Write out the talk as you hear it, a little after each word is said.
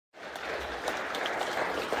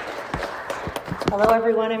Hello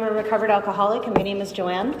everyone, I'm a recovered alcoholic and my name is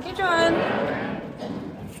Joanne. Hey Joanne.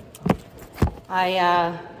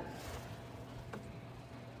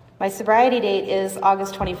 My sobriety date is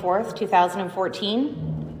August 24th,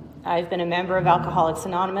 2014. I've been a member of Alcoholics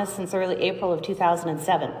Anonymous since early April of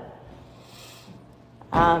 2007.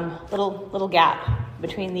 Little gap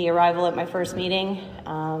between the arrival at my first meeting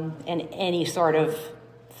and any sort of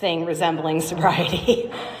thing resembling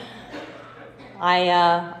sobriety.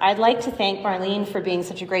 I'd like to thank Marlene for being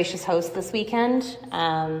such a gracious host this weekend.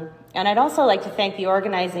 And I'd also like to thank the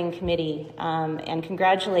organizing committee and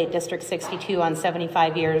congratulate District 62 on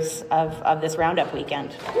 75 years of this Roundup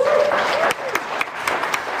weekend.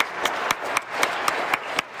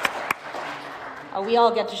 We all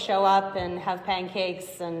get to show up and have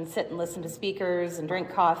pancakes and sit and listen to speakers and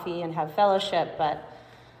drink coffee and have fellowship, but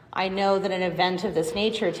I know that an event of this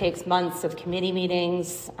nature takes months of committee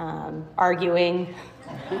meetings, arguing,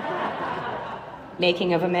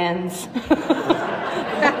 making of amends,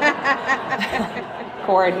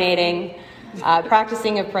 coordinating,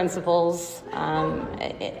 practicing of principles,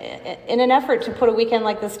 in an effort to put a weekend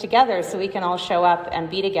like this together so we can all show up and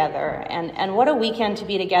be together. And what a weekend to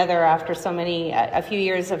be together after a few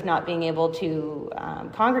years of not being able to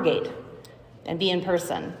congregate and be in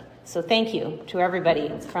person. So thank you to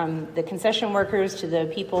everybody, from the concession workers to the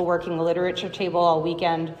people working the literature table all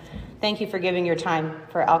weekend. Thank you for giving your time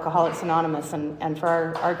for Alcoholics Anonymous and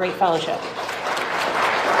for our great fellowship.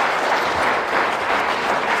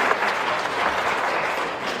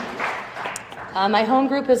 My home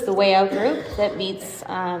group is the Way Out group that meets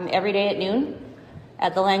every day at noon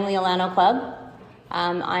at the Langley Alano Club.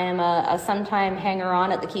 I am a sometime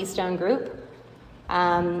hanger-on at the Keystone group.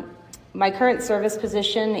 My current service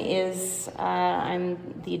position is I'm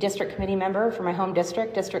the district committee member for my home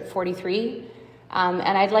district, District 43. And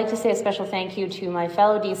I'd like to say a special thank you to my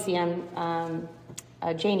fellow DCM,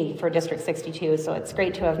 Janie, for District 62. So it's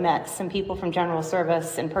great to have met some people from general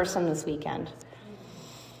service in person this weekend.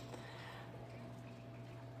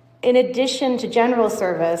 In addition to general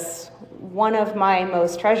service, one of my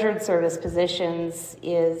most treasured service positions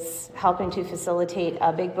is helping to facilitate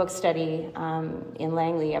a big book study in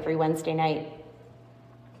Langley every Wednesday night.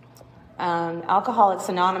 Alcoholics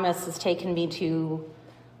Anonymous has taken me to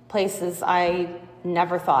places I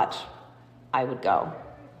never thought I would go.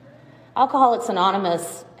 Alcoholics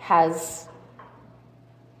Anonymous has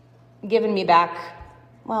given me back,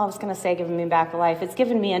 well, I was going to say given me back a life. It's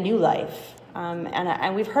given me a new life.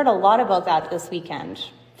 And we've heard a lot about that this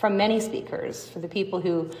weekend from many speakers, for the people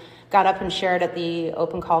who got up and shared at the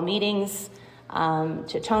open call meetings,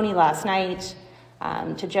 to Tony last night,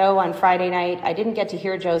 to Joe on Friday night. I didn't get to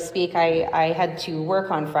hear Joe speak. I had to work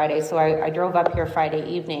on Friday, so I drove up here Friday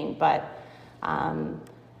evening. But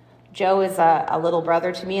Joe is a little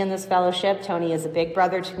brother to me in this fellowship. Tony is a big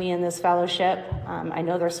brother to me in this fellowship. I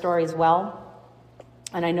know their stories well,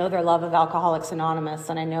 and I know their love of Alcoholics Anonymous,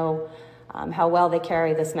 and I know how well they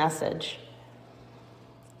carry this message.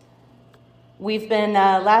 We've been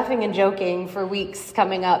laughing and joking for weeks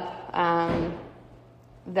coming up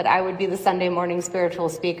that I would be the Sunday morning spiritual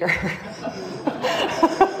speaker.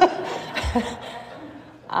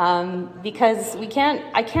 Because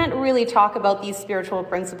I can't really talk about these spiritual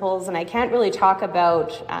principles, and I can't really talk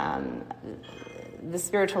about the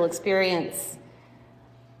spiritual experience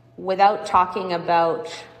without talking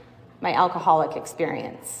about my alcoholic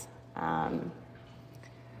experience.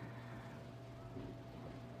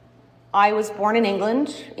 I was born in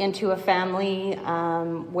England into a family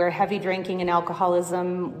where heavy drinking and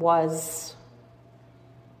alcoholism was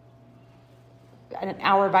an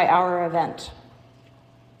hour-by-hour event.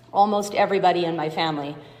 Almost everybody in my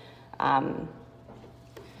family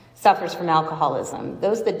suffers from alcoholism.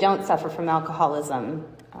 Those that don't suffer from alcoholism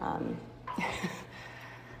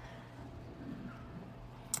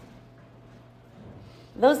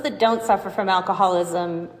those that don't suffer from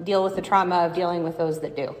alcoholism deal with the trauma of dealing with those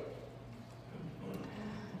that do.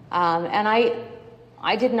 And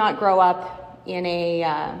I did not grow up in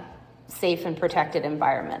a safe and protected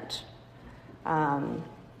environment.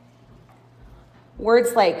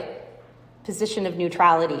 Words like position of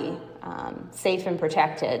neutrality, safe and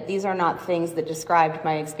protected, these are not things that described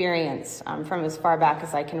my experience from as far back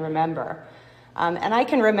as I can remember. And I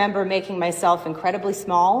can remember making myself incredibly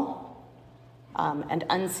small and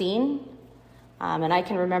unseen. And I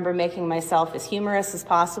can remember making myself as humorous as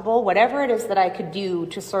possible, whatever it is that I could do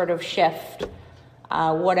to sort of shift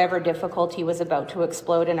whatever difficulty was about to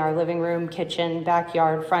explode in our living room, kitchen,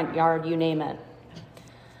 backyard, front yard, you name it.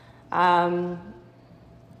 And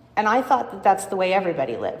I thought that that's the way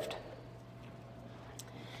everybody lived.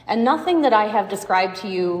 And nothing that I have described to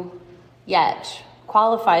you yet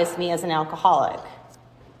qualifies me as an alcoholic.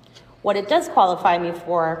 What it does qualify me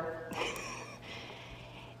for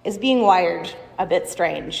is being wired a bit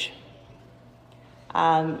strange.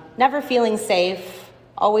 Never feeling safe,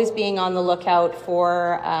 always being on the lookout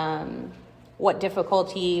for what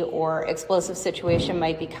difficulty or explosive situation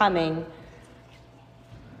might be coming,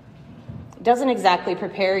 doesn't exactly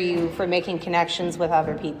prepare you for making connections with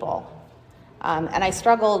other people. And I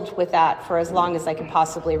struggled with that for as long as I could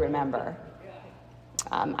possibly remember.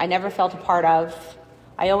 I never felt a part of.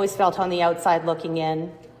 I always felt on the outside looking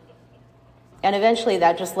in. And eventually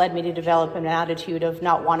that just led me to develop an attitude of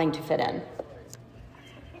not wanting to fit in.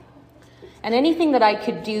 And anything that I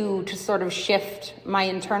could do to sort of shift my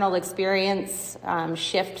internal experience,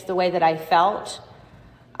 shift the way that I felt,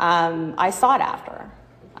 I sought after.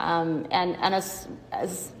 And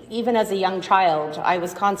even as a young child, I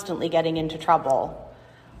was constantly getting into trouble,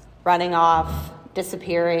 running off,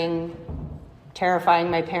 disappearing, terrifying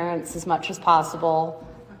my parents as much as possible,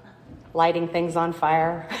 lighting things on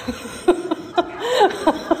fire.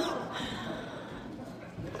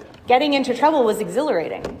 Getting into trouble was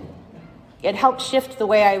exhilarating. It helped shift the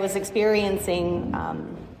way I was experiencing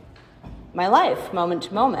my life, moment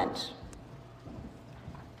to moment.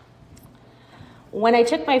 When I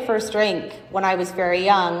took my first drink when I was very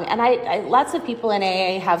young, and lots of people in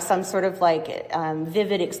AA have some sort of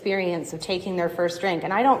vivid experience of taking their first drink,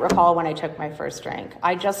 and I don't recall when I took my first drink.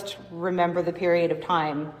 I just remember the period of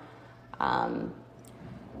time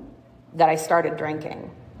that I started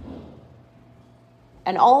drinking.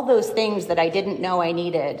 And all those things that I didn't know I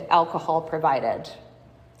needed, alcohol provided.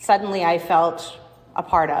 Suddenly I felt a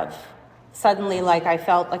part of. Suddenly I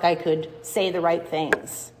felt like I could say the right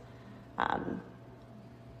things.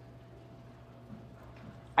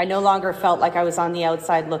 I no longer felt like I was on the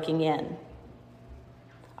outside looking in.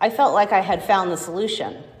 I felt like I had found the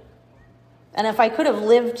solution. And if I could have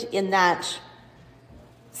lived in that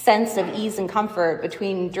sense of ease and comfort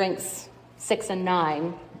between drinks 6 and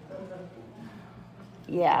 9,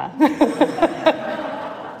 yeah,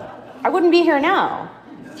 I wouldn't be here now,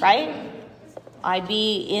 right? I'd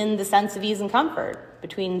be in the sense of ease and comfort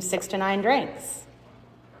between 6 to 9 drinks.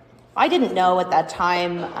 I didn't know at that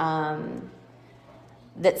time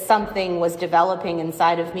that something was developing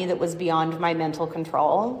inside of me that was beyond my mental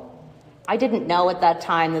control. I didn't know at that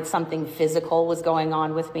time that something physical was going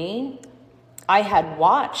on with me. I had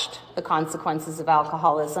watched the consequences of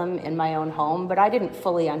alcoholism in my own home, but I didn't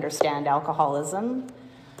fully understand alcoholism.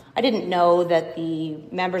 I didn't know that the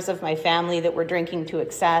members of my family that were drinking to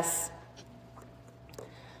excess,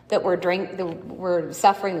 that were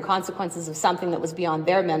suffering the consequences of something that was beyond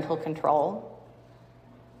their mental control.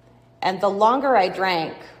 And the longer I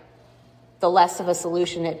drank, the less of a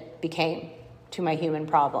solution it became to my human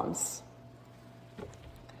problems.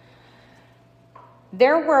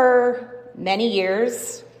 There were many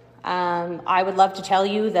years. I would love to tell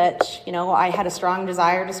you that, I had a strong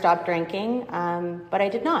desire to stop drinking, but I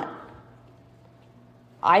did not.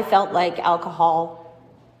 I felt like alcohol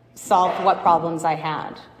solved what problems I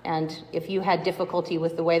had. And if you had difficulty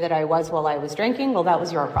with the way that I was while I was drinking, well, that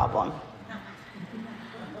was your problem.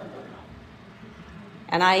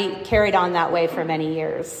 And I carried on that way for many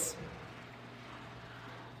years.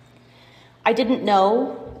 I didn't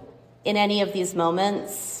know in any of these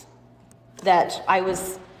moments that I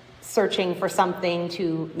was searching for something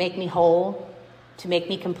to make me whole, to make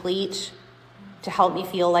me complete, to help me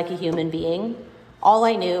feel like a human being. All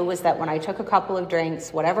I knew was that when I took a couple of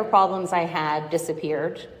drinks, whatever problems I had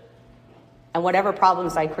disappeared, and whatever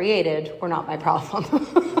problems I created were not my problem.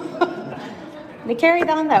 And I carried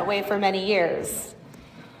on that way for many years.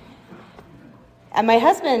 And my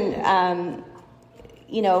husband,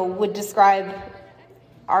 would describe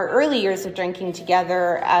our early years of drinking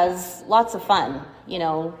together as lots of fun.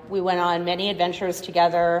 We went on many adventures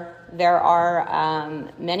together. There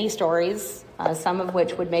are many stories, some of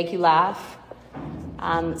which would make you laugh,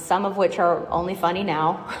 some of which are only funny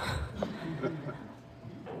now.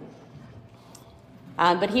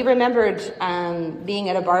 But he remembered being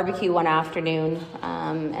at a barbecue one afternoon,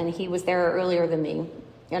 and he was there earlier than me.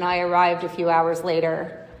 And I arrived a few hours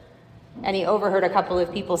later, and he overheard a couple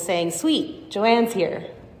of people saying, "Sweet, Joanne's here."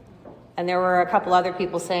 And there were a couple other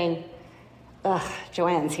people saying, "Ugh,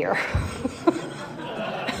 Joanne's here."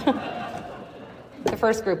 The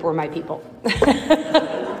first group were my people.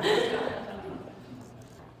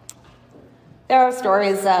 There are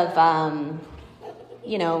stories of,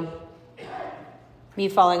 me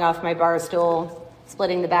falling off my bar stool,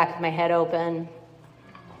 splitting the back of my head open,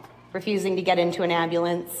 refusing to get into an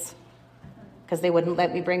ambulance because they wouldn't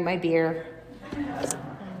let me bring my beer.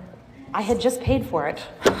 I had just paid for it.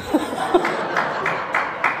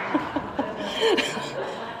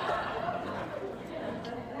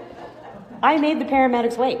 I made the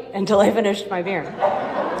paramedics wait until I finished my beer.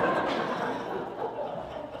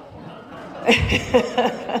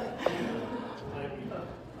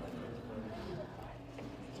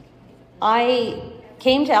 I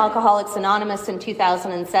came to Alcoholics Anonymous in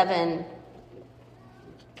 2007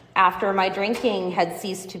 after my drinking had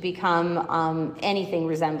ceased to become anything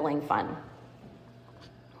resembling fun.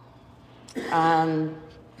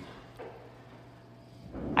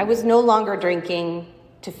 I was no longer drinking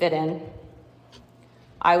to fit in.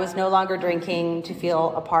 I was no longer drinking to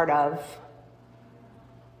feel a part of.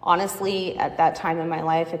 Honestly, at that time in my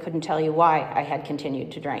life, I couldn't tell you why I had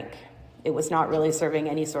continued to drink. It was not really serving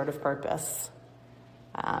any sort of purpose.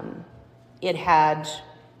 It had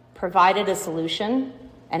provided a solution,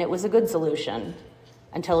 and it was a good solution,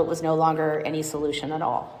 until it was no longer any solution at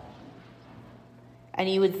all. And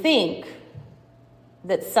you would think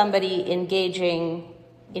that somebody engaging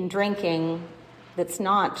in drinking that's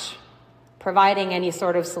not providing any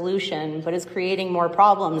sort of solution, but is creating more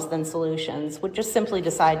problems than solutions, would just simply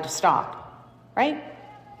decide to stop, right?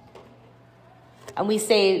 And we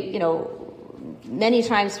say, many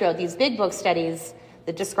times throughout these big book studies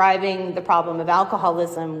that describing the problem of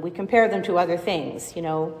alcoholism, we compare them to other things,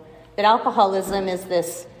 that alcoholism is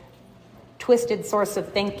this twisted source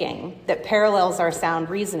of thinking that parallels our sound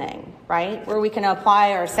reasoning, right? Where we can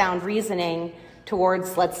apply our sound reasoning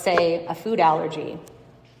towards, let's say, a food allergy,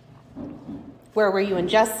 where you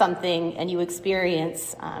ingest something and you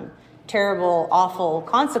experience terrible, awful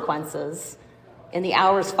consequences in the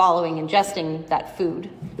hours following ingesting that food,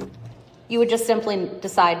 you would just simply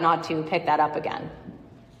decide not to pick that up again.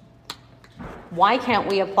 Why can't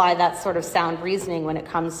we apply that sort of sound reasoning when it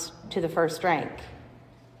comes to the first drink?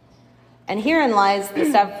 And herein lies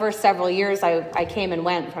the first several years I came and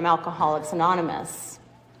went from Alcoholics Anonymous.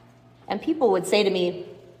 And people would say to me,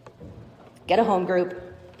 get a home group,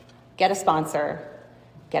 get a sponsor,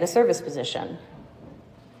 get a service position.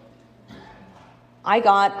 I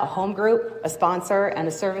got a home group, a sponsor, and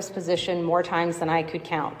a service position more times than I could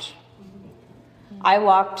count. I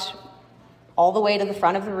walked all the way to the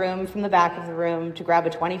front of the room from the back of the room to grab a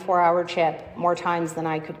 24-hour chip more times than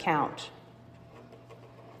I could count.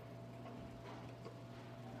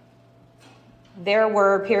 There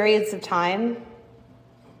were periods of time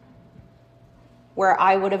where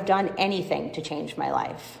I would have done anything to change my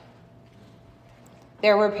life.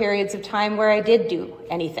 There were periods of time where I did do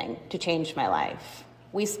anything to change my life.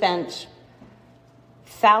 We spent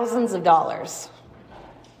thousands of dollars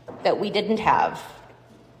that we didn't have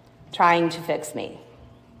trying to fix me.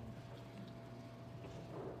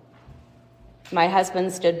 My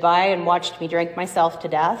husband stood by and watched me drink myself to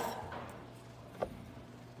death.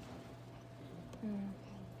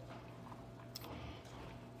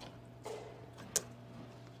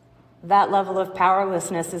 That level of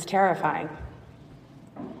powerlessness is terrifying.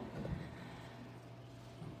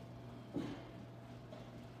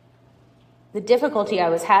 The difficulty I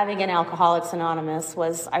was having in Alcoholics Anonymous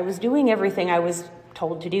was I was doing everything I was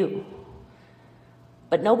told to do,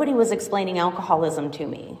 but nobody was explaining alcoholism to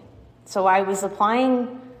me. So I was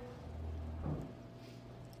applying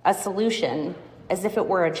a solution as if it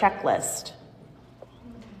were a checklist.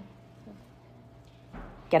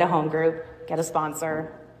 Get a home group, get a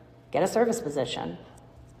sponsor, get a service position.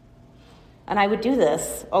 And I would do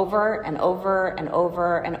this over and over and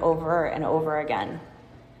over and over and over again.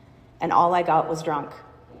 And all I got was drunk.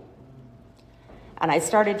 And I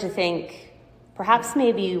started to think, perhaps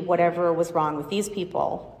maybe whatever was wrong with these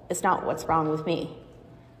people is not what's wrong with me.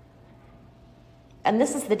 And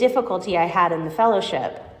this is the difficulty I had in the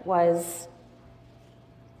fellowship, was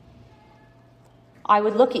I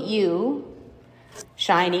would look at you,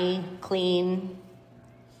 shiny, clean,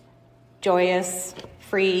 joyous,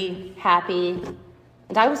 free, happy,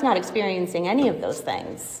 and I was not experiencing any of those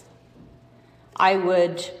things. I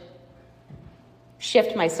would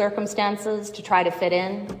shift my circumstances to try to fit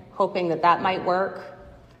in, hoping that that might work,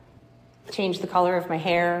 change the color of my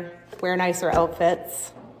hair, wear nicer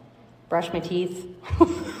outfits, brush my teeth.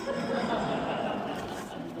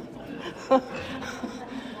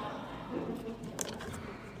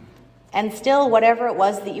 And still, whatever it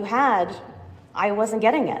was that you had, I wasn't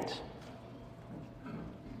getting it.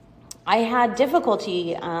 I had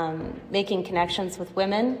difficulty making connections with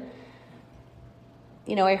women.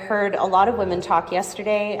 I heard a lot of women talk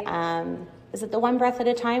yesterday. Is it the One Breath at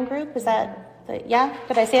a Time group? Is that, yeah?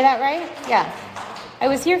 Did I say that right? Yeah. I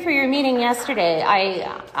was here for your meeting yesterday.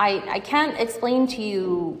 I can't explain to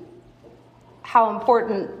you how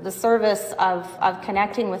important the service of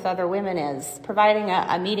connecting with other women is, providing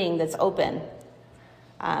a meeting that's open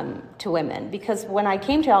to women. Because when I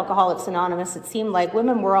came to Alcoholics Anonymous, it seemed like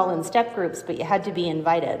women were all in step groups, but you had to be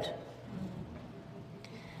invited.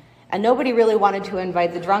 And nobody really wanted to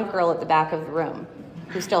invite the drunk girl at the back of the room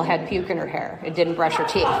who still had puke in her hair and didn't brush her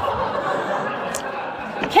teeth.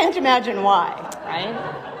 You can't imagine why,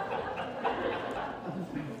 right?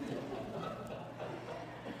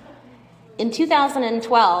 In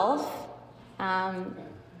 2012,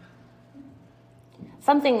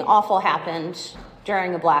 something awful happened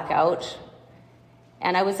during a blackout,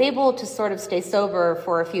 and I was able to sort of stay sober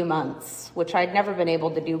for a few months, which I'd never been able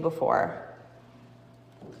to do before.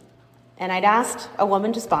 And I'd asked a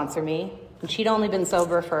woman to sponsor me, and she'd only been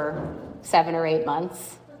sober for 7 or 8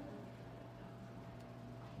 months.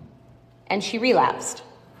 And she relapsed.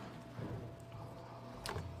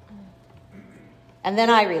 And then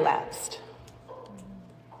I relapsed.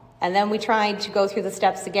 And then we tried to go through the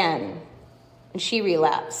steps again, and she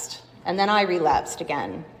relapsed. And then I relapsed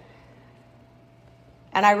again.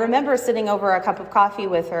 And I remember sitting over a cup of coffee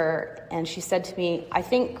with her, and she said to me, "I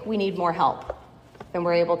think we need more help than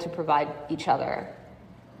we're able to provide each other.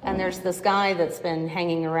 And there's this guy that's been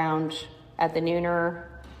hanging around at the Nooner,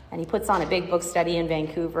 and he puts on a big book study in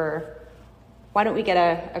Vancouver. Why don't we get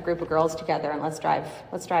a group of girls together and let's drive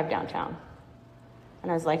downtown?"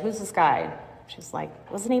 And I was like, "Who's this guy?" She's like,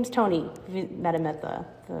 "Well, his name's Tony. We met him at the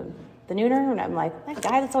Nooner." And I'm like, "That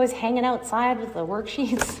guy that's always hanging outside with the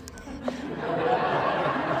worksheets?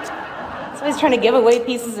 He's always trying to give away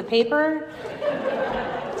pieces of paper."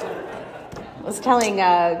 I was telling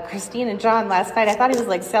Christine and John last night, I thought he was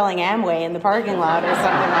like selling Amway in the parking lot or something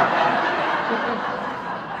like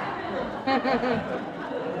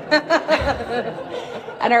that.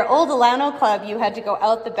 At our old Alano Club, you had to go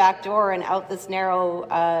out the back door and out this narrow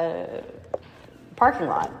parking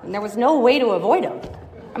lot, and there was no way to avoid him.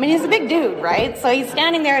 I mean, he's a big dude, right? So he's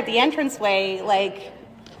standing there at the entranceway like,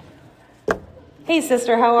 "Hey,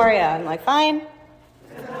 sister, how are you?" I'm like, "Fine."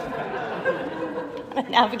 I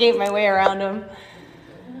navigate my way around him.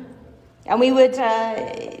 And we would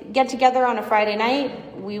get together on a Friday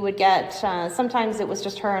night. We would get, sometimes it was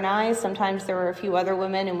just her and I, sometimes there were a few other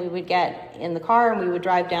women, and we would get in the car and we would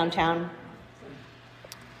drive downtown.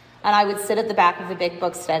 And I would sit at the back of the big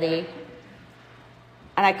book study,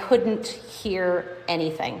 and I couldn't hear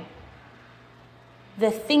anything.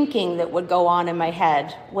 The thinking that would go on in my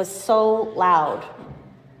head was so loud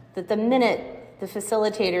that the minute the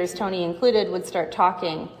facilitators, Tony included, would start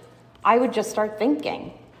talking, I would just start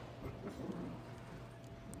thinking.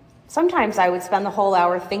 Sometimes I would spend the whole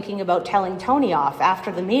hour thinking about telling Tony off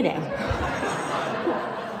after the meeting.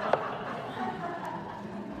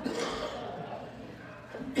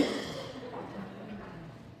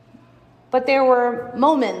 But there were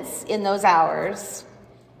moments in those hours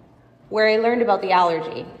where I learned about the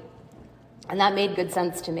allergy, and that made good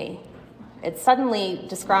sense to me. It suddenly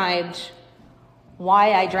described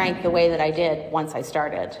why I drank the way that I did once I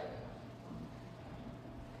started.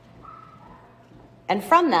 And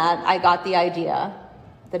from that, I got the idea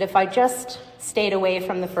that if I just stayed away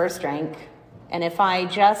from the first drink, and if I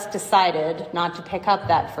just decided not to pick up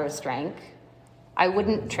that first drink, I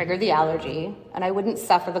wouldn't trigger the allergy, and I wouldn't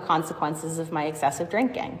suffer the consequences of my excessive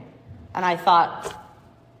drinking. And I thought,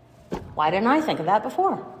 why didn't I think of that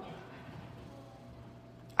before?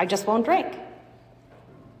 I just won't drink.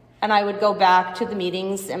 And I would go back to the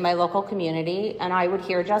meetings in my local community, and I would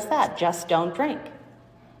hear just that, just don't drink.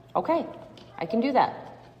 Okay, I can do that.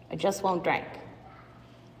 I just won't drink.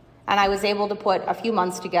 And I was able to put a few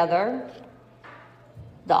months together,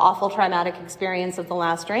 the awful traumatic experience of the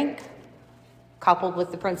last drink, coupled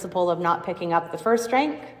with the principle of not picking up the first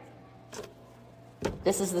drink.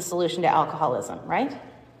 This is the solution to alcoholism, right?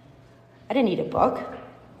 I didn't need a book.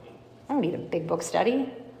 I don't need a big book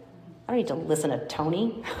study. I don't need to listen to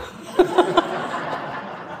Tony.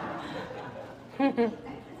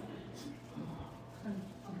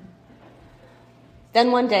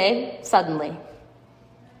 Then one day, suddenly,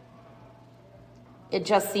 it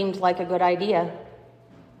just seemed like a good idea.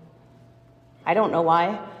 I don't know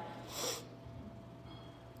why.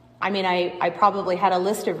 I mean, I probably had a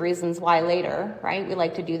list of reasons why later, right? We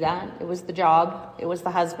like to do that. It was the job. It was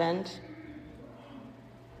the husband.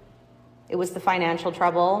 It was the financial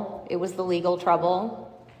trouble. It was the legal trouble.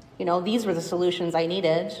 You know, these were the solutions I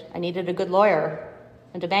needed. I needed a good lawyer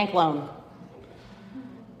and a bank loan.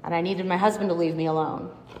 And I needed my husband to leave me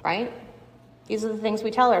alone, right? These are the things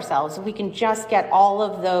we tell ourselves. If we can just get all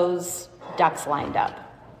of those ducks lined up,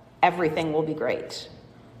 everything will be great.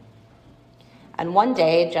 And one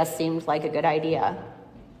day, it just seemed like a good idea.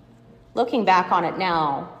 Looking back on it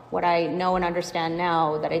now, what I know and understand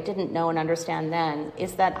now that I didn't know and understand then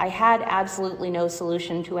is that I had absolutely no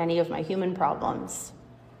solution to any of my human problems.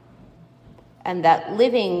 And that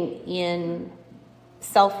living in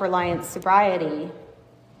self-reliant sobriety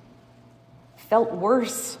felt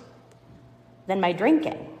worse than my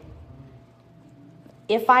drinking.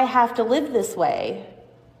 If I have to live this way,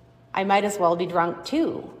 I might as well be drunk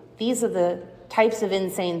too. These are the types of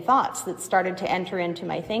insane thoughts that started to enter into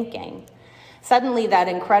my thinking. Suddenly, that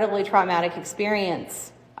incredibly traumatic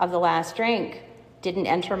experience of the last drink didn't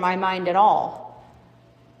enter my mind at all.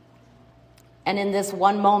 And in this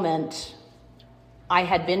one moment, I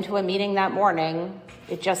had been to a meeting that morning.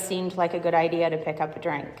 It just seemed like a good idea to pick up a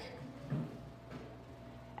drink.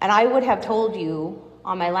 And I would have told you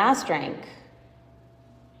on my last drink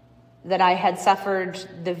that I had suffered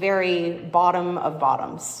the very bottom of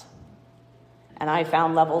bottoms. And I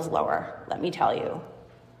found levels lower, let me tell you.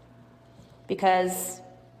 Because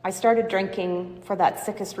I started drinking for that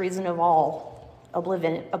sickest reason of all,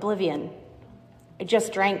 oblivion. I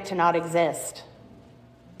just drank to not exist.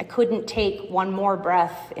 I couldn't take one more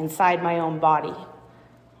breath inside my own body.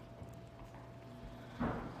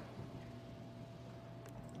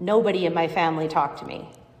 Nobody in my family talked to me.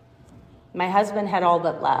 My husband had all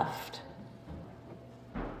but left.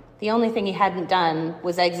 The only thing he hadn't done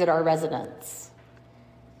was exit our residence.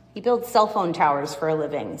 He builds cell phone towers for a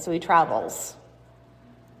living, so he travels.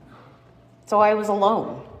 So I was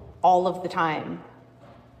alone all of the time.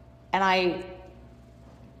 And I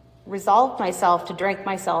resolved myself to drink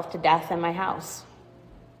myself to death in my house.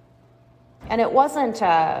 And it wasn't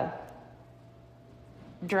a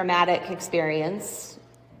dramatic experience.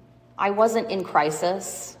 I wasn't in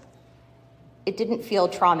crisis. It didn't feel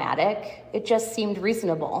traumatic. It just seemed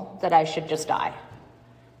reasonable that I should just die,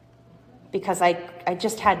 because I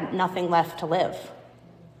just had nothing left to live.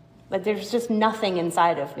 Like, there's just nothing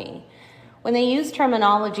inside of me. When they use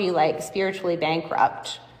terminology like spiritually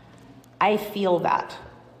bankrupt, I feel that.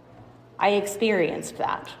 I experienced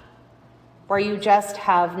that, where you just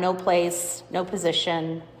have no place, no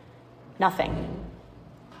position, nothing.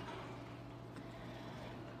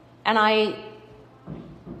 And I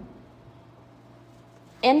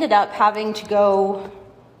ended up having to go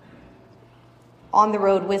on the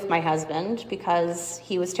road with my husband because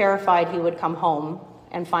he was terrified he would come home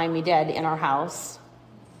and find me dead in our house.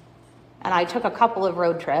 And I took a couple of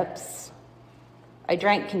road trips. I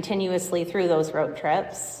drank continuously through those road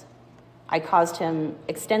trips. I caused him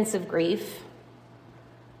extensive grief.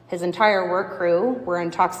 His entire work crew were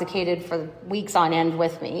intoxicated for weeks on end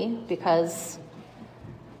with me because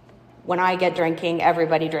when I get drinking,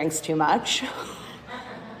 everybody drinks too much.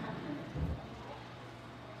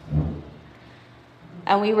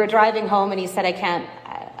 And we were driving home and he said, I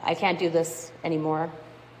can't do this anymore.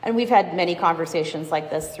 And we've had many conversations like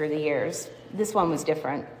this through the years. This one was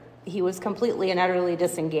different. He was completely and utterly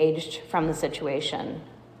disengaged from the situation.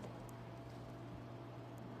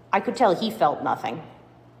 I could tell he felt nothing.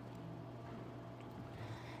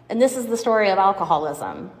 And this is the story of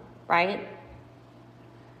alcoholism, right?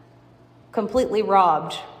 Completely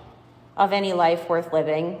robbed of any life worth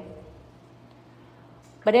living.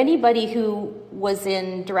 But anybody who was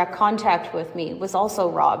in direct contact with me was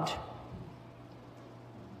also robbed.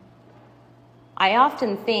 I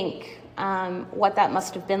often think what that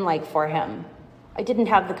must have been like for him. I didn't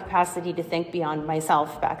have the capacity to think beyond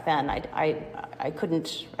myself back then. I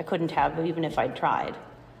couldn't have, even if I'd tried.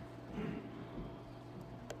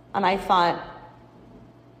 And I thought,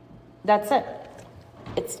 that's it.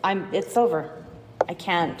 It's over. I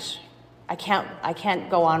can't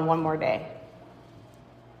go on one more day.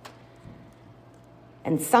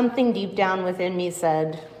 And something deep down within me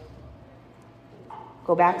said,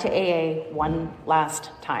 go back to AA one last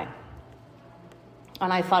time.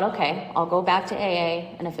 And I thought, okay, I'll go back to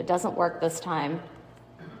AA, and if it doesn't work this time,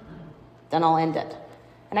 then I'll end it.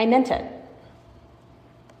 And I meant it.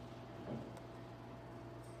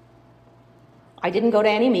 I didn't go to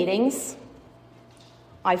any meetings.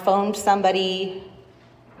 I phoned somebody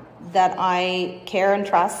that I care and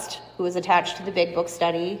trust who was attached to the Big Book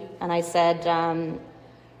study, and I said,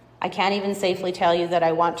 I can't even safely tell you that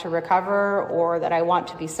I want to recover or that I want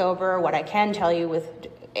to be sober. What I can tell you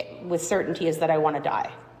with certainty is that I want to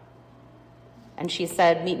die. And she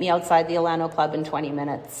said, meet me outside the Alano Club in 20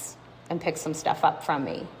 minutes and pick some stuff up from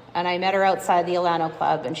me. And I met her outside the Alano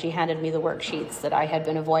Club, and she handed me the worksheets that I had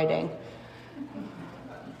been avoiding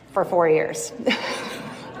for 4 years.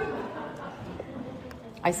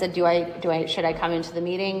 I said, should I come into the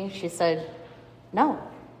meeting? She said, no,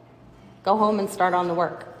 go home and start on the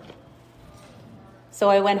work. So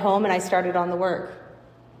I went home and I started on the work.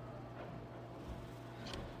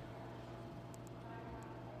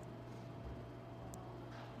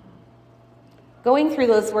 Going through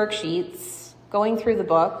those worksheets, going through the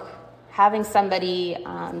book, having somebody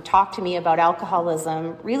talk to me about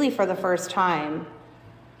alcoholism, really for the first time,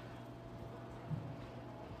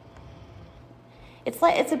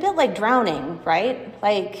 it's a bit like drowning, right?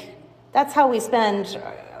 Like, that's how we spend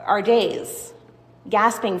our days,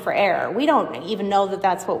 gasping for air. We don't even know that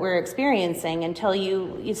that's what we're experiencing until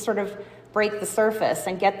you sort of break the surface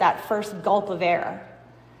and get that first gulp of air.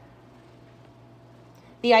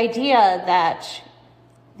 The idea that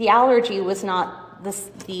the allergy was not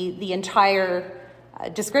the entire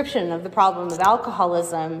description of the problem of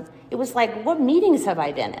alcoholism, it was like, what meetings have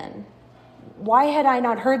I been in? Why had I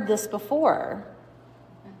not heard this before?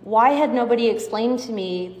 Why had nobody explained to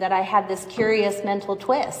me that I had this curious mental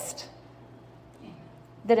twist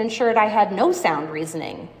that ensured I had no sound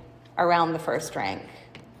reasoning around the first drink?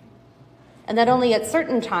 And that only at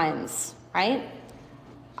certain times, right,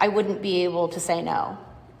 I wouldn't be able to say no.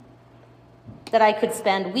 That I could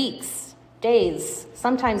spend weeks, days,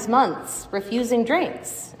 sometimes months refusing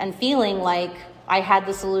drinks and feeling like I had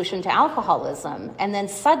the solution to alcoholism. And then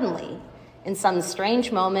suddenly, in some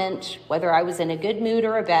strange moment, whether I was in a good mood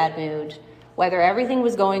or a bad mood, whether everything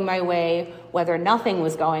was going my way, whether nothing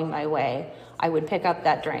was going my way, I would pick up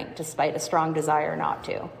that drink despite a strong desire not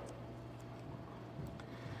to.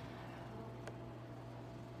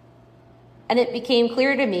 And it became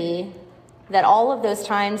clear to me that all of those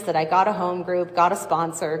times that I got a home group, got a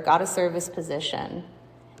sponsor, got a service position,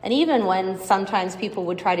 and even when sometimes people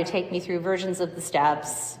would try to take me through versions of the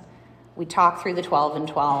steps, we'd talk through the 12 and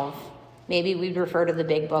 12, maybe we'd refer to the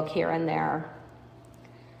big book here and there,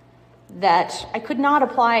 that I could not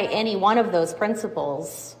apply any one of those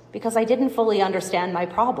principles because I didn't fully understand my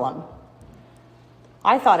problem.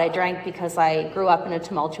 I thought I drank because I grew up in a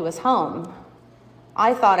tumultuous home.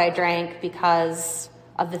 I thought I drank because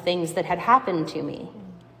of the things that had happened to me.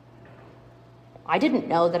 I didn't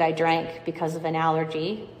know that I drank because of an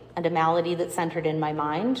allergy and a malady that centered in my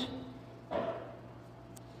mind.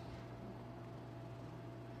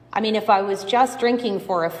 I mean, if I was just drinking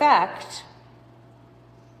for effect,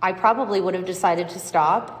 I probably would have decided to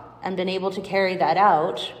stop and been able to carry that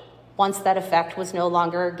out once that effect was no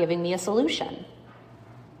longer giving me a solution.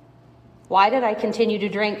 Why did I continue to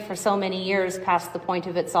drink for so many years past the point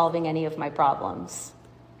of it solving any of my problems?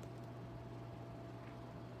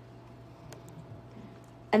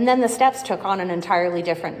 And then the steps took on an entirely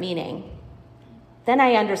different meaning. Then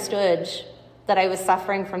I understood that I was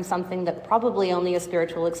suffering from something that probably only a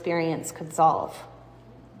spiritual experience could solve.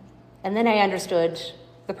 And then I understood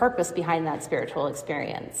the purpose behind that spiritual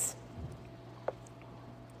experience.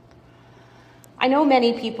 I know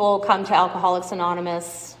many people come to Alcoholics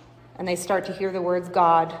Anonymous and they start to hear the words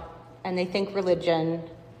God and they think religion,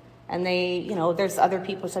 and they, there's other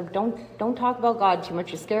people who say, don't talk about God too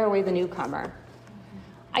much, you scare away the newcomer.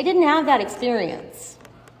 I didn't have that experience.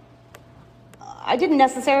 I didn't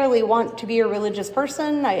necessarily want to be a religious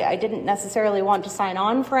person. I didn't necessarily want to sign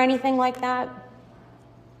on for anything like that.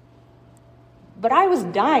 But I was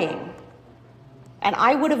dying, and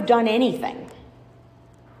I would have done anything.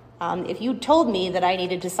 If you told me that I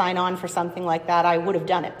needed to sign on for something like that, I would have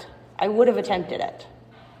done it. I would have attempted it.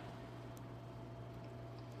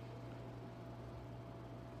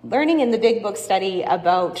 Learning in the Big Book study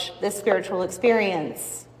about this spiritual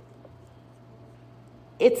experience,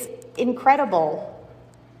 it's incredible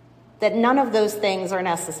that none of those things are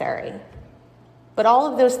necessary, but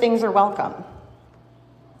all of those things are welcome.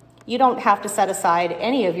 You don't have to set aside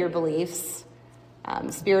any of your beliefs,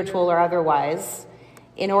 spiritual or otherwise,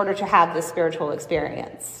 in order to have this spiritual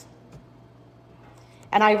experience.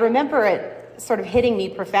 And I remember it sort of hitting me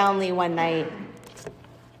profoundly one night.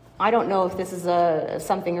 I don't know if this is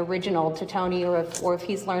something original to Tony or if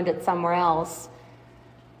he's learned it somewhere else,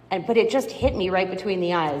 but it just hit me right between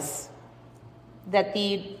the eyes that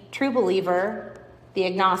the true believer, the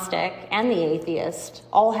agnostic, and the atheist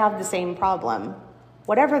all have the same problem.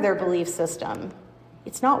 Whatever their belief system,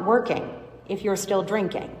 it's not working if you're still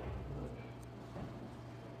drinking.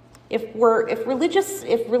 If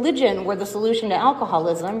religion were the solution to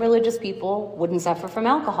alcoholism, religious people wouldn't suffer from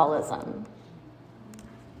alcoholism.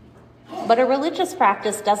 But a religious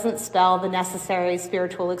practice doesn't spell the necessary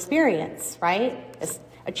spiritual experience, right? It's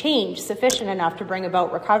a change sufficient enough to bring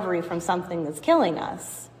about recovery from something that's killing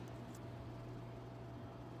us.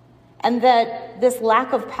 And that this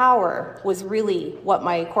lack of power was really what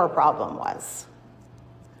my core problem was.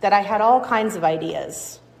 That I had all kinds of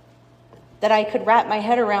ideas. That I could wrap my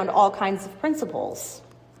head around all kinds of principles.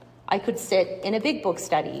 I could sit in a big book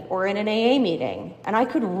study or in an AA meeting, and I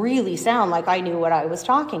could really sound like I knew what I was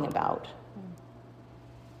talking about.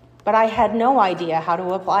 But I had no idea how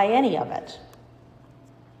to apply any of it.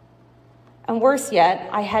 And worse yet,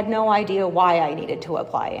 I had no idea why I needed to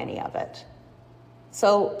apply any of it.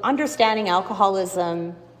 So understanding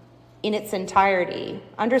alcoholism in its entirety,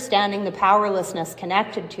 understanding the powerlessness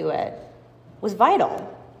connected to it, was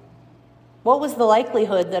vital. What was the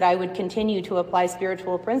likelihood that I would continue to apply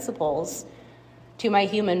spiritual principles to my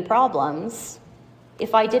human problems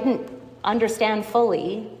if I didn't understand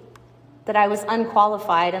fully that I was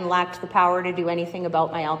unqualified and lacked the power to do anything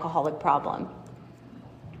about my alcoholic problem?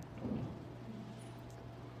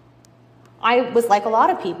 I was like a lot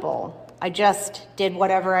of people. I just did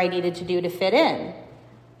whatever I needed to do to fit in.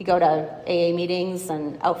 You go to AA meetings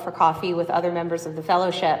and out for coffee with other members of the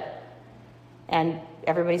fellowship, and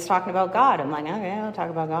everybody's talking about God. I'm like, okay, I'll talk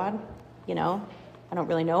about God. You know, I don't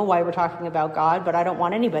really know why we're talking about God, but I don't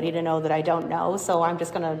want anybody to know that I don't know, so I'm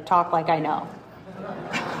just going to talk like I know.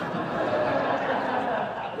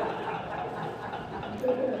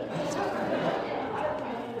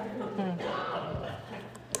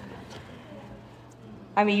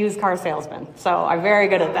 I'm a used car salesman, so I'm very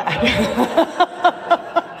good at that.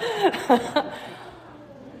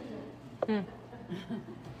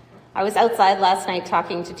 I was outside last night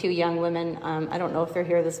talking to two young women. I don't know if they're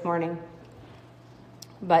here this morning,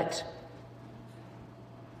 but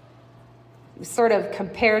we sort of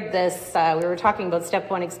compared this. We were talking about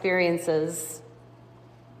step one experiences.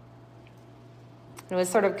 And we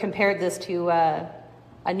sort of compared this to a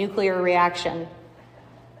nuclear reaction.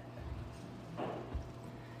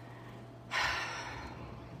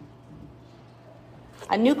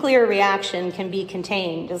 A nuclear reaction can be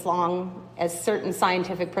contained as long as certain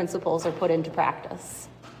scientific principles are put into practice.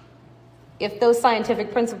 If those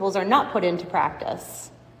scientific principles are not put into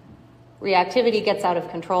practice, reactivity gets out of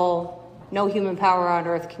control. No human power on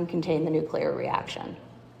Earth can contain the nuclear reaction.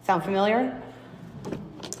 Sound familiar?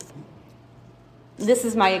 This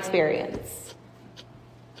is my experience.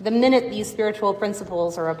 The minute these spiritual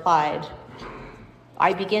principles are applied,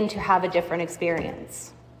 I begin to have a different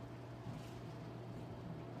experience.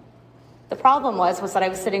 The problem was that I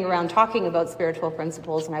was sitting around talking about spiritual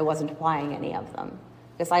principles and I wasn't applying any of them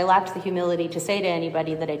because I lacked the humility to say to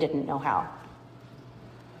anybody that I didn't know how.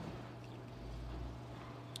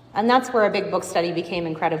 And that's where a big book study became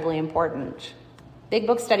incredibly important. Big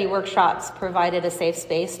book study workshops provided a safe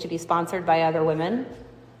space to be sponsored by other women.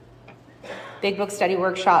 Big book study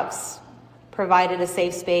workshops provided a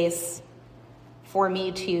safe space for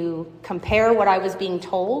me to compare what I was being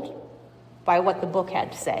told by what the book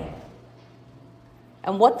had to say.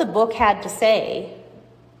 And what the book had to say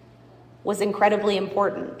was incredibly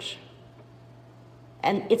important.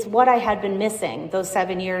 And it's what I had been missing those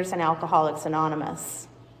 7 years in Alcoholics Anonymous.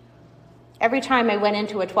 Every time I went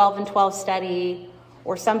into a 12 and 12 study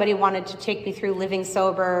or somebody wanted to take me through living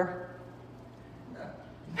sober,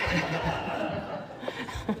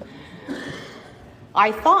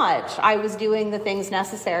 I thought I was doing the things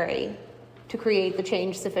necessary to create the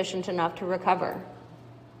change sufficient enough to recover.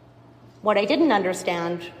 What I didn't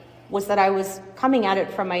understand was that I was coming at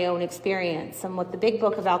it from my own experience, and what the Big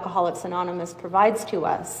Book of Alcoholics Anonymous provides to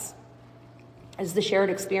us is the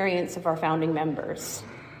shared experience of our founding members.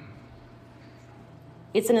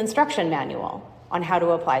 It's an instruction manual on how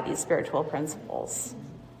to apply these spiritual principles.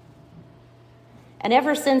 And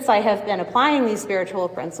ever since I have been applying these spiritual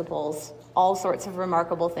principles, all sorts of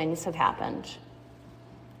remarkable things have happened.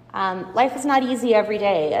 Life is not easy every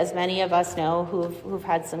day, as many of us know who've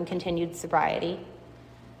had some continued sobriety.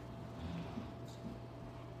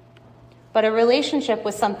 But a relationship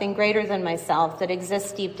with something greater than myself that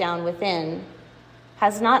exists deep down within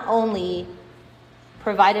has not only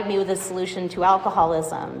provided me with a solution to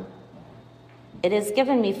alcoholism, it has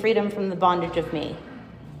given me freedom from the bondage of me.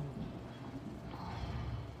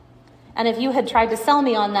 And if you had tried to sell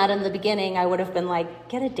me on that in the beginning, I would have been like,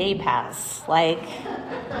 get a day pass. Like,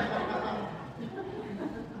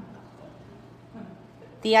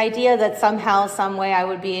 the idea that somehow, some way I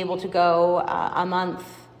would be able to go a month,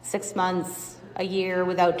 6 months, a year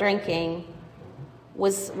without drinking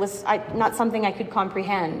was not something I could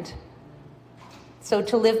comprehend. So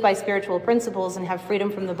to live by spiritual principles and have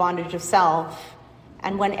freedom from the bondage of self,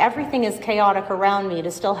 and when everything is chaotic around me, to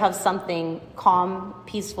still have something calm,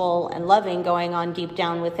 peaceful, and loving going on deep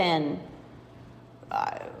down within.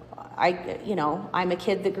 I'm a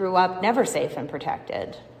kid that grew up never safe and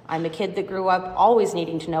protected. I'm a kid that grew up always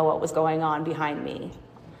needing to know what was going on behind me.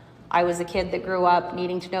 I was a kid that grew up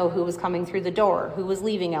needing to know who was coming through the door, who was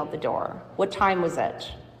leaving out the door, what time was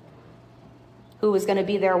it, who was going to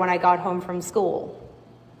be there when I got home from school.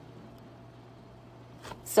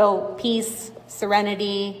 So peace,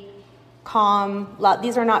 serenity, calm.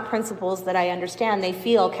 These are not principles that I understand. They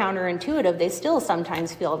feel counterintuitive. They still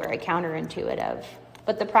sometimes feel very counterintuitive.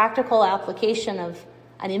 But the practical application of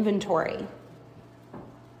an inventory,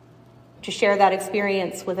 to share that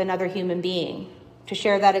experience with another human being, to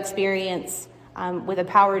share that experience with a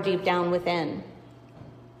power deep down within.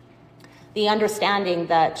 The understanding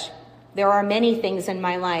that there are many things in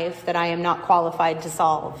my life that I am not qualified to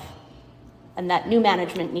solve, and that new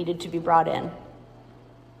management needed to be brought in.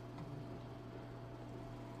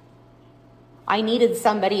 I needed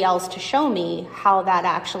somebody else to show me how that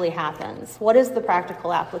actually happens. What is the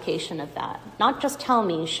practical application of that? Not just tell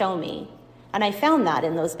me, show me. And I found that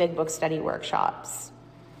in those big book study workshops.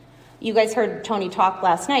 You guys heard Tony talk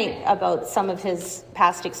last night about some of his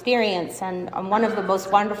past experience, and one of the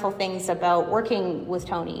most wonderful things about working with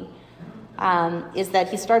Tony is that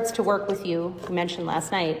he starts to work with you, you mentioned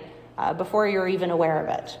last night, before you're even aware of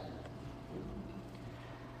it.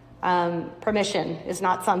 Permission is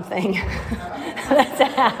not something that's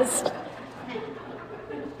asked.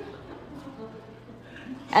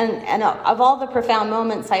 And of all the profound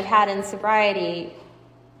moments I've had in sobriety,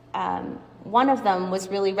 one of them was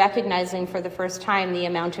really recognizing for the first time the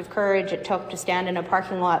amount of courage it took to stand in a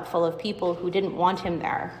parking lot full of people who didn't want him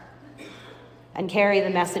there and carry the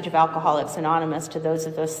message of Alcoholics Anonymous to those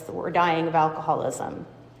of us that were dying of alcoholism.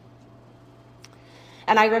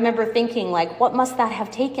 And I remember thinking, like, what must that have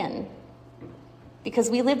taken? Because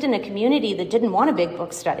we lived in a community that didn't want a big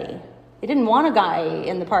book study. They didn't want a guy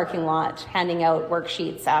in the parking lot handing out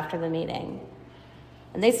worksheets after the meeting.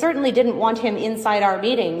 And they certainly didn't want him inside our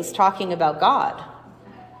meetings talking about God.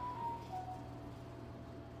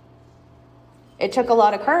 It took a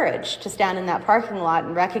lot of courage to stand in that parking lot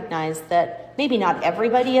and recognize that maybe not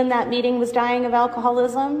everybody in that meeting was dying of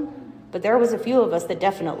alcoholism, but there was a few of us that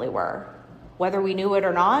definitely were. Whether we knew it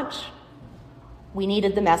or not, we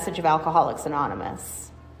needed the message of Alcoholics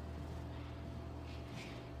Anonymous.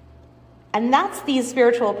 And that's these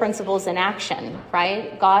spiritual principles in action,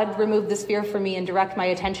 right? God, remove this fear from me and direct my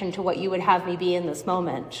attention to what you would have me be in this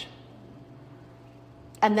moment.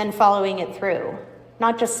 And then following it through.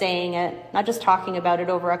 Not just saying it, not just talking about it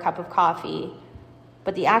over a cup of coffee,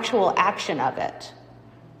 but the actual action of it.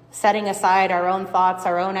 Setting aside our own thoughts,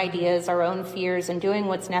 our own ideas, our own fears, and doing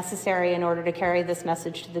what's necessary in order to carry this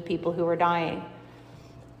message to the people who are dying.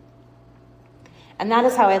 And that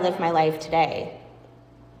is how I live my life today.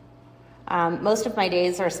 Most of my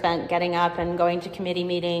days are spent getting up and going to committee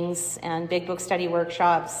meetings and big book study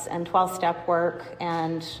workshops and 12-step work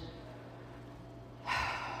and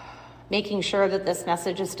making sure that this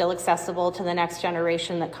message is still accessible to the next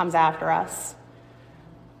generation that comes after us.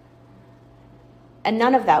 And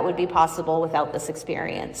none of that would be possible without this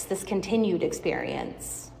experience, this continued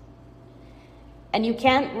experience. And you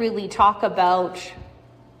can't really talk about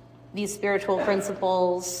these spiritual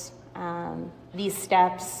principles, these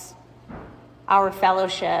steps, our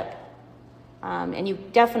fellowship, and you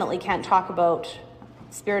definitely can't talk about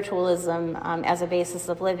spiritualism as a basis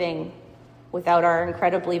of living without our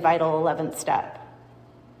incredibly vital 11th step.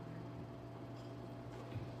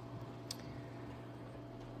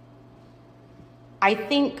 I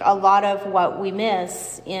think a lot of what we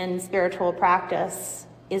miss in spiritual practice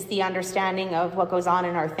is the understanding of what goes on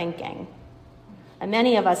in our thinking. And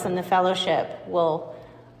many of us in the fellowship will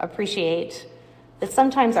appreciate that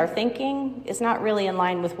sometimes our thinking is not really in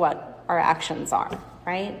line with what our actions are,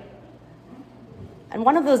 right? And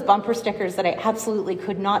one of those bumper stickers that I absolutely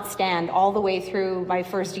could not stand all the way through my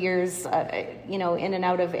first years, in and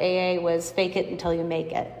out of AA was fake it until you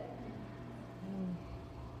make it.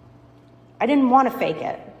 I didn't want to fake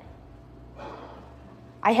it.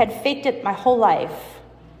 I had faked it my whole life.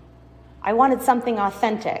 I wanted something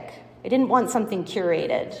authentic. I didn't want something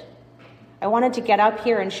curated. I wanted to get up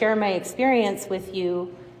here and share my experience with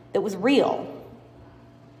you that was real,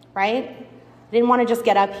 right? I didn't want to just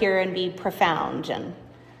get up here and be profound and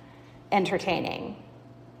entertaining.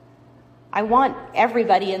 I want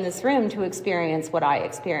everybody in this room to experience what I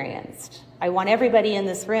experienced. I want everybody in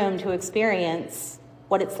this room to experience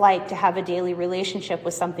what it's like to have a daily relationship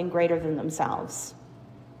with something greater than themselves.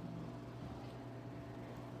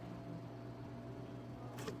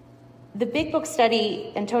 The big book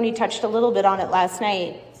study, and Tony touched a little bit on it last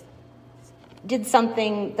night, did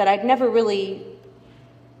something that I'd never really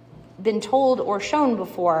been told or shown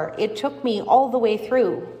before. It took me all the way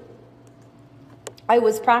through. I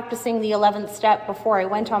was practicing the 11th step before I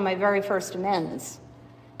went on my very first amends.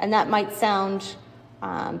 And that might sound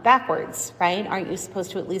backwards, right? Aren't you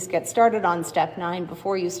supposed to at least get started on step 9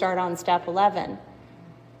 before you start on step 11?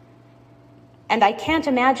 And I can't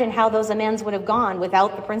imagine how those amends would have gone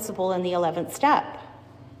without the principle in the 11th step.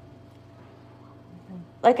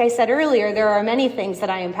 Like I said earlier, there are many things that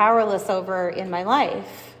I am powerless over in my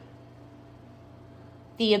life.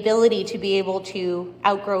 The ability to be able to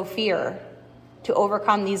outgrow fear, to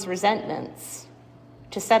overcome these resentments,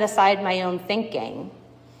 to set aside my own thinking,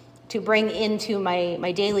 to bring into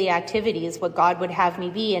my daily activities what God would have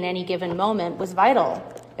me be in any given moment was vital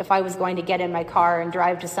if I was going to get in my car and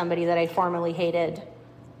drive to somebody that I formerly hated,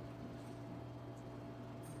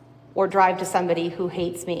 or drive to somebody who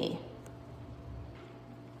hates me,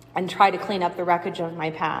 and try to clean up the wreckage of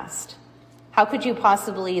my past. How could you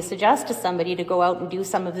possibly suggest to somebody to go out and do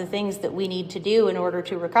some of the things that we need to do in order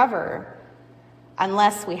to recover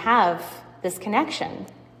unless we have this connection,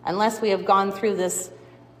 unless we have gone through this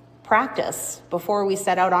practice before we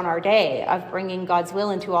set out on our day of bringing God's will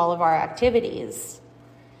into all of our activities?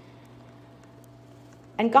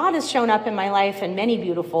 And God has shown up in my life in many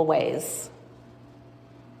beautiful ways.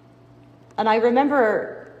 And I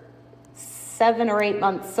remember 7 or 8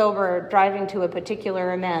 months sober driving to a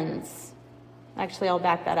particular amends. Actually, I'll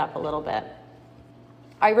back that up a little bit.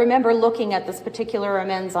 I remember looking at this particular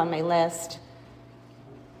amends on my list.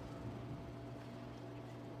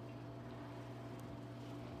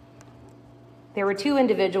 There were 2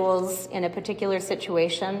 individuals in a particular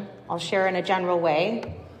situation. I'll share in a general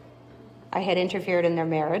way. I had interfered in their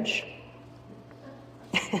marriage.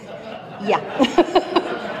 Yeah.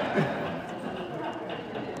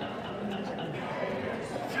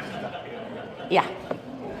 Yeah.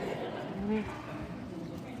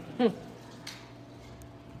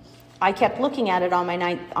 I kept looking at it on my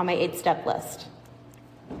 8-step list.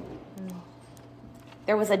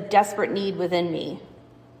 There was a desperate need within me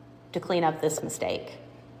to clean up this mistake.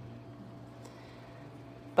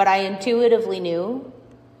 But I intuitively knew,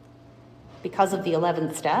 because of the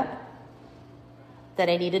 11th step, that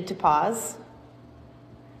I needed to pause,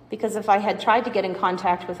 because if I had tried to get in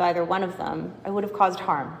contact with either one of them, I would have caused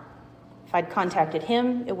harm. If I'd contacted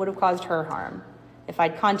him, it would have caused her harm. If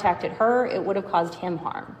I'd contacted her, it would have caused him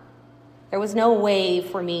harm. There was no way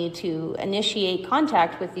for me to initiate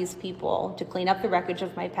contact with these people to clean up the wreckage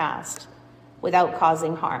of my past without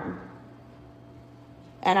causing harm.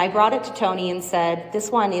 And I brought it to Tony and said, this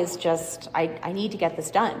one is just, I need to get this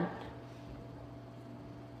done.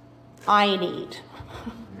 I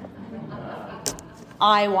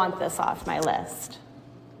want this off my list.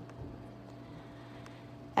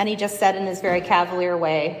 And he just said in his very cavalier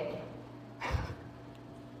way,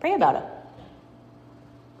 pray about it.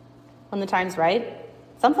 When the time's right,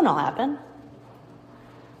 something will happen.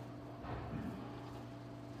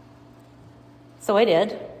 So I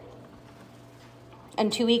did.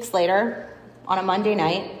 And 2 weeks later, on a Monday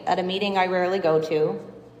night, at a meeting I rarely go to,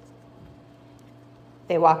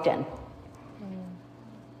 they walked in.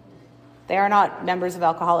 They are not members of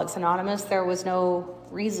Alcoholics Anonymous. There was no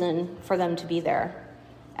reason for them to be there.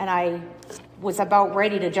 And I was about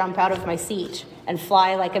ready to jump out of my seat and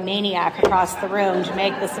fly like a maniac across the room to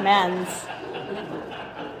make this amends.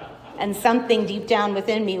 And something deep down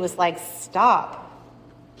within me was like, stop.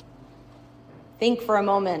 Think for a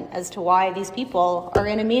moment as to why these people are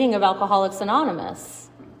in a meeting of Alcoholics Anonymous.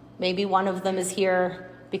 Maybe one of them is here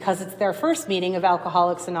because it's their first meeting of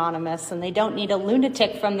Alcoholics Anonymous and they don't need a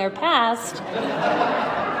lunatic from their past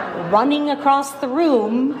running across the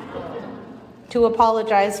room to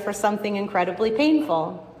apologize for something incredibly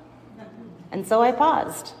painful. And so I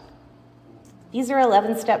paused. These are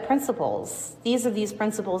 11-step principles. These are these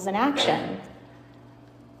principles in action.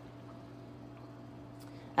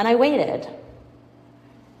 And I waited.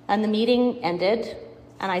 And the meeting ended,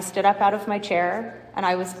 and I stood up out of my chair, and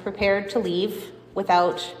I was prepared to leave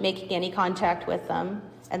without making any contact with them.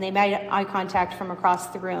 And they made eye contact from across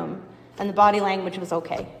the room, and the body language was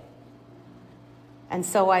okay. And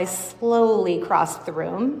so I slowly crossed the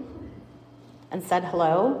room and said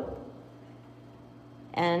hello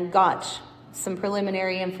and got some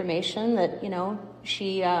preliminary information that,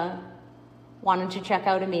 she wanted to check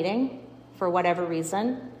out a meeting for whatever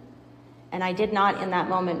reason. And I did not in that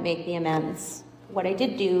moment make the amends. What I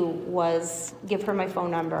did do was give her my phone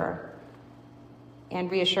number and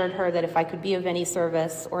reassured her that if I could be of any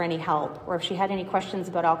service or any help, or if she had any questions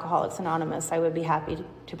about Alcoholics Anonymous, I would be happy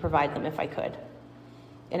to provide them if I could.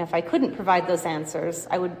 And if I couldn't provide those answers,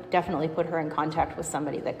 I would definitely put her in contact with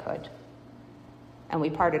somebody that could. And we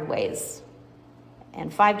parted ways.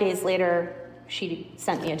 And 5 days later, she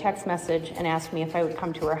sent me a text message and asked me if I would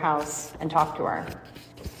come to her house and talk to her.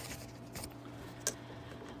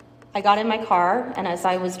 I got in my car, and as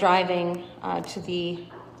I was driving to the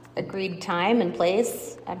agreed time and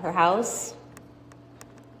place at her house,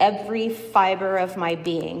 every fiber of my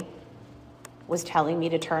being was telling me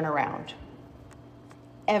to turn around.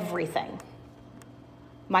 Everything.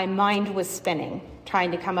 My mind was spinning,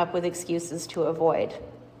 trying to come up with excuses to avoid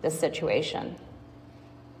this situation.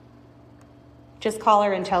 Just call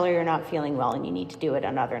her and tell her you're not feeling well and you need to do it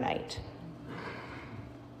another night.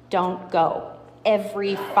 Don't go.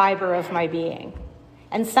 Every fiber of my being.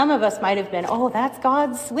 And some of us might have been, oh, that's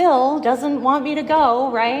God's will, doesn't want me to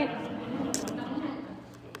go, right?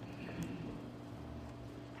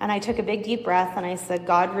 And I took a big deep breath and I said,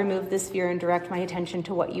 God, remove this fear and direct my attention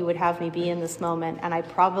to what you would have me be in this moment. And I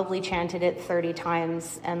probably chanted it 30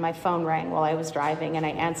 times and my phone rang while I was driving and I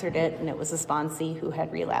answered it and it was a sponsee who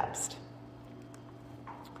had relapsed.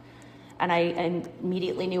 And I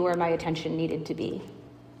immediately knew where my attention needed to be.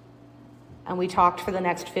 And we talked for the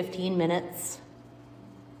next 15 minutes.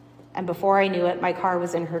 And before I knew it, my car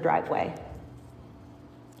was in her driveway.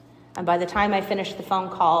 And by the time I finished the phone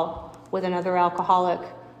call with another alcoholic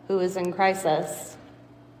who was in crisis,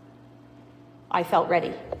 I felt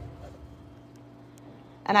ready.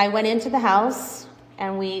 And I went into the house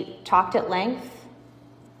and we talked at length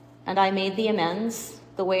and I made the amends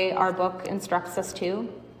the way our book instructs us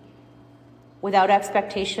to, without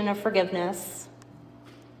expectation of forgiveness,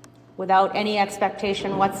 without any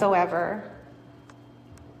expectation whatsoever.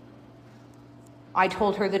 I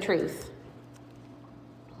told her the truth,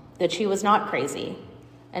 that she was not crazy,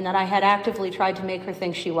 and that I had actively tried to make her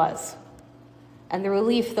think she was. And the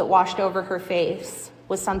relief that washed over her face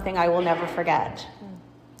was something I will never forget.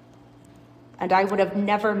 And I would have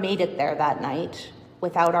never made it there that night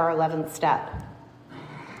without our 11th step.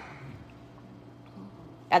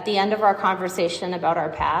 At the end of our conversation about our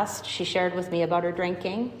past, she shared with me about her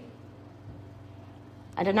drinking.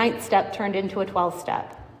 And a 9th step turned into a 12th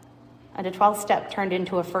step. And a 12th step turned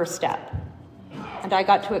into a 1st step. And I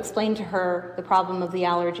got to explain to her the problem of the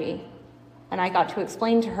allergy. And I got to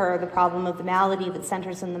explain to her the problem of the malady that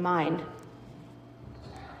centers in the mind.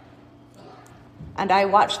 And I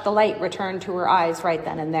watched the light return to her eyes right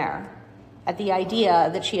then and there, at the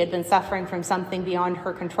idea that she had been suffering from something beyond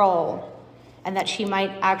her control, and that she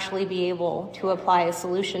might actually be able to apply a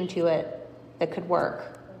solution to it that could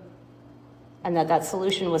work. And that that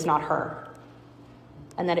solution was not her.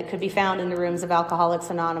 And that it could be found in the rooms of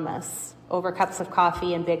Alcoholics Anonymous, over cups of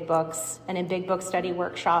coffee and big books, and in big book study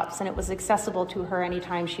workshops, and it was accessible to her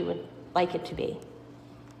anytime she would like it to be.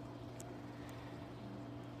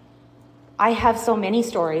 I have so many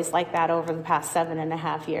stories like that over the past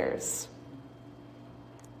 7.5 years.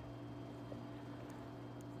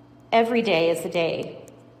 Every day is a day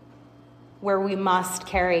where we must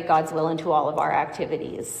carry God's will into all of our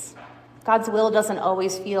activities. God's will doesn't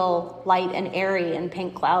always feel light and airy and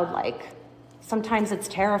pink cloud-like. Sometimes it's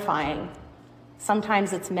terrifying.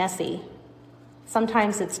 Sometimes it's messy.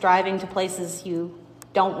 Sometimes it's driving to places you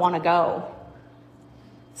don't want to go.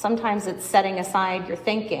 Sometimes it's setting aside your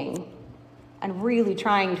thinking and really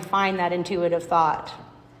trying to find that intuitive thought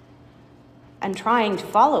and trying to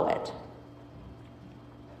follow it.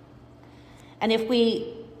 And if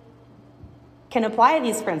we can apply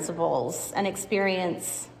these principles and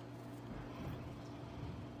experience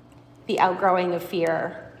the outgrowing of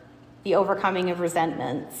fear, the overcoming of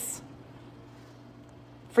resentments,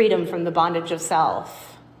 freedom from the bondage of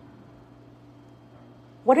self.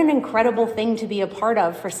 What an incredible thing to be a part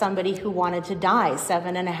of for somebody who wanted to die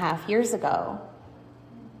 7.5 years ago.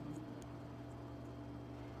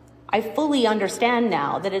 I fully understand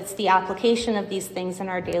now that it's the application of these things in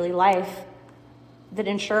our daily life that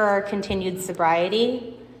ensure our continued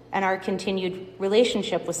sobriety and our continued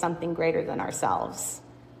relationship with something greater than ourselves.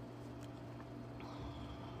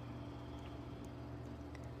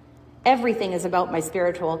 Everything is about my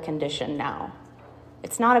spiritual condition now.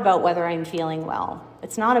 It's not about whether I'm feeling well.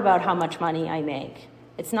 It's not about how much money I make.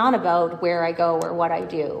 It's not about where I go or what I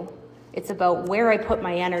do. It's about where I put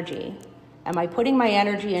my energy. Am I putting my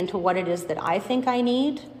energy into what it is that I think I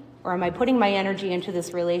need? Or am I putting my energy into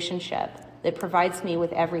this relationship that provides me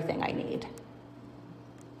with everything I need?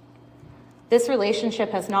 This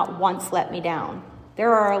relationship has not once let me down.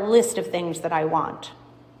 There are a list of things that I want.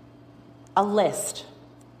 A list.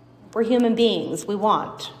 We're human beings, we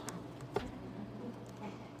want.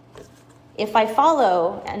 If I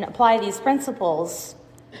follow and apply these principles,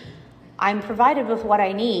 I'm provided with what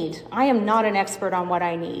I need. I am not an expert on what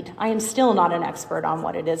I need. I am still not an expert on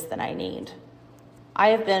what it is that I need.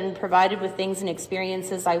 I have been provided with things and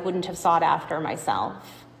experiences I wouldn't have sought after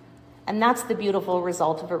myself. And that's the beautiful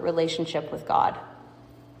result of a relationship with God.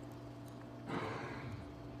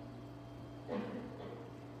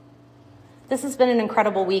 This has been an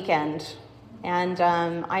incredible weekend, and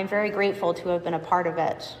I'm very grateful to have been a part of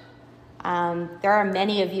it. There are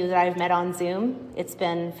many of you that I've met on Zoom. It's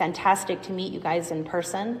been fantastic to meet you guys in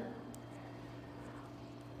person.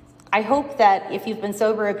 I hope that if you've been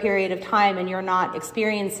sober a period of time and you're not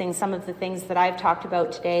experiencing some of the things that I've talked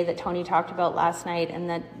about today, that Tony talked about last night, and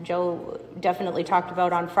that Joe definitely talked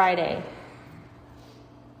about on Friday,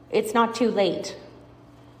 it's not too late.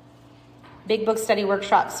 Big book study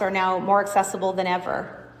workshops are now more accessible than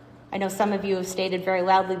ever. I know some of you have stated very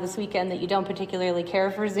loudly this weekend that you don't particularly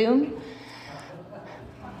care for Zoom.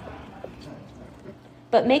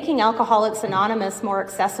 But making Alcoholics Anonymous more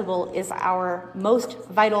accessible is our most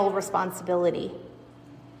vital responsibility.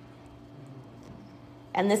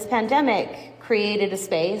 And this pandemic created a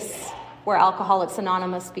space where Alcoholics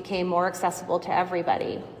Anonymous became more accessible to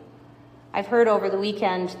everybody. I've heard over the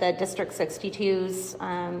weekend that District 62's,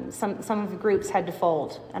 some of the groups had to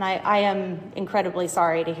fold, and I am incredibly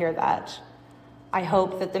sorry to hear that. I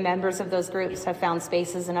hope that the members of those groups have found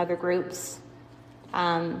spaces in other groups.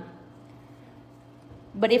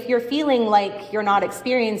 But if you're feeling like you're not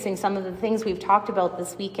experiencing some of the things we've talked about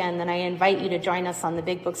this weekend, then I invite you to join us on the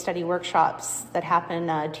Big Book Study workshops that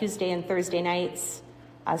happen Tuesday and Thursday nights,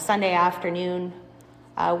 Sunday afternoon.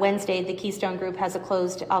 Wednesday, the Keystone Group has a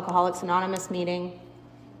closed Alcoholics Anonymous meeting.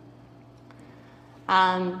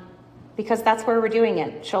 Because that's where we're doing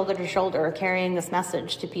it, shoulder to shoulder, carrying this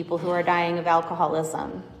message to people who are dying of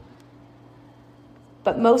alcoholism.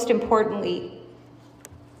 But most importantly,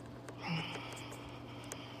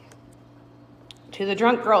 to the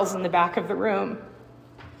drunk girls in the back of the room,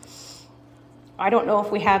 I don't know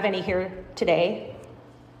if we have any here today,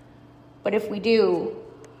 but if we do,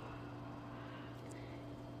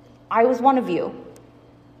 I was one of you.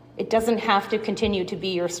 It doesn't have to continue to be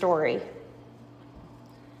your story.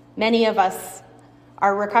 Many of us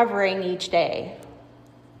are recovering each day.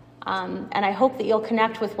 And I hope that you'll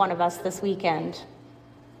connect with one of us this weekend.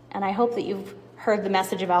 And I hope that you've heard the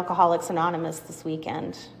message of Alcoholics Anonymous this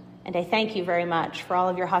weekend. And I thank you very much for all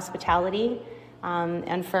of your hospitality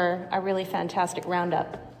and for a really fantastic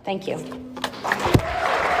roundup. Thank you.